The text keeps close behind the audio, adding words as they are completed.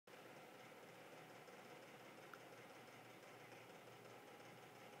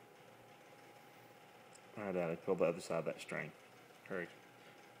Alright, Daddy, pull the other side of that string. Hurry.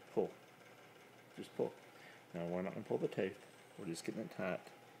 Pull. Just pull. Now, we're not going to pull the tooth. We're just getting it tight.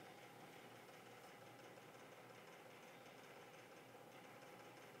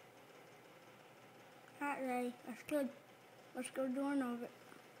 Alright, Daddy. That's good. Let's go doorknob it.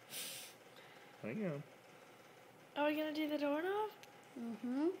 Hang on. Are we going to do the doorknob?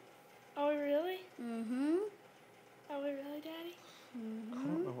 Mm-hmm. Are we really? Mm-hmm. Are we really, Daddy? Mm-hmm. I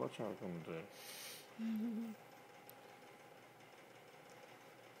don't know what y'all are going to do. Mm-hmm.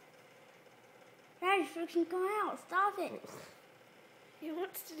 Daddy's fixing to come out. Stop it. He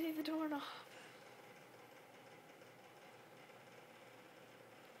wants to do the doorknob.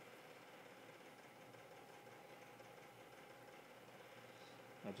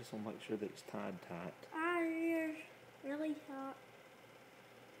 I just want to make sure that it's tied tight. Our ears really hot.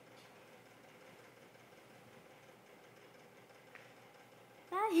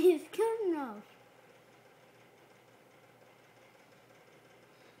 That is good enough.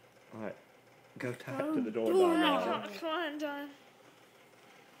 Alright. Go tight Oh, to the door doorknob. now. Come on, Don.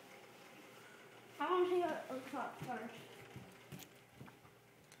 I want to see what it looks like first.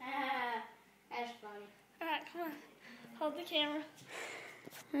 That's funny. Alright, come on. Hold the camera.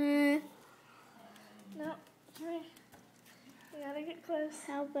 No, come here. We gotta get close.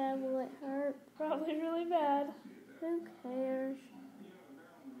 How bad will it hurt? Probably really bad. Who cares?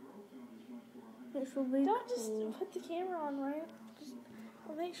 This will be Don't cool. just put the camera on, right? Just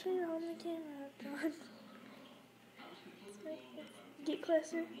make sure you're holding the camera, Don. Get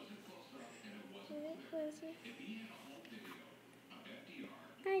closer. Get closer.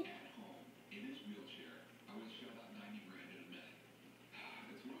 Hey.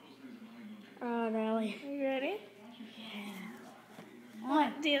 Alright, Ellie. Are you ready?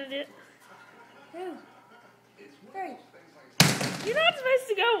 One, Dan did it. 2, 3. You're not supposed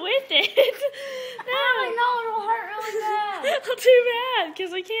to go with it. I know it'll hurt really bad. Well, too bad,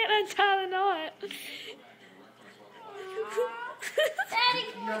 because we can't untie the knot. Daddy.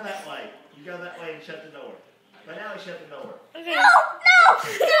 You go that way. You go that way and shut the door. But now we shut the door. Okay. No!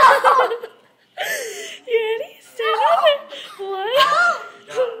 You ready? Stand up. One.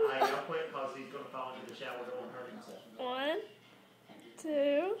 Y'all quit because he's going to fall into the shower door and hurt himself. 1,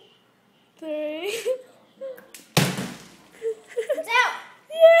 2, 3. It's out.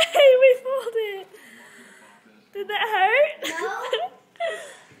 Yay, we pulled it. Did that hurt? No.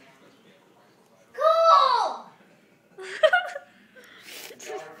 Cool.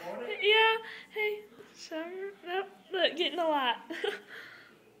 Yeah. Hey, show her. Nope. Look, getting a lot.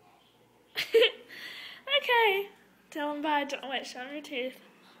 Okay. Tell them bye. Don't wait. Show them your tooth.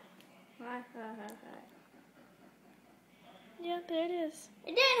 Yeah, there it is.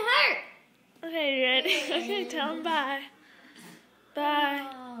 It didn't hurt. Okay, you ready? Okay, tell them bye. Bye.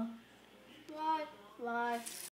 Oh.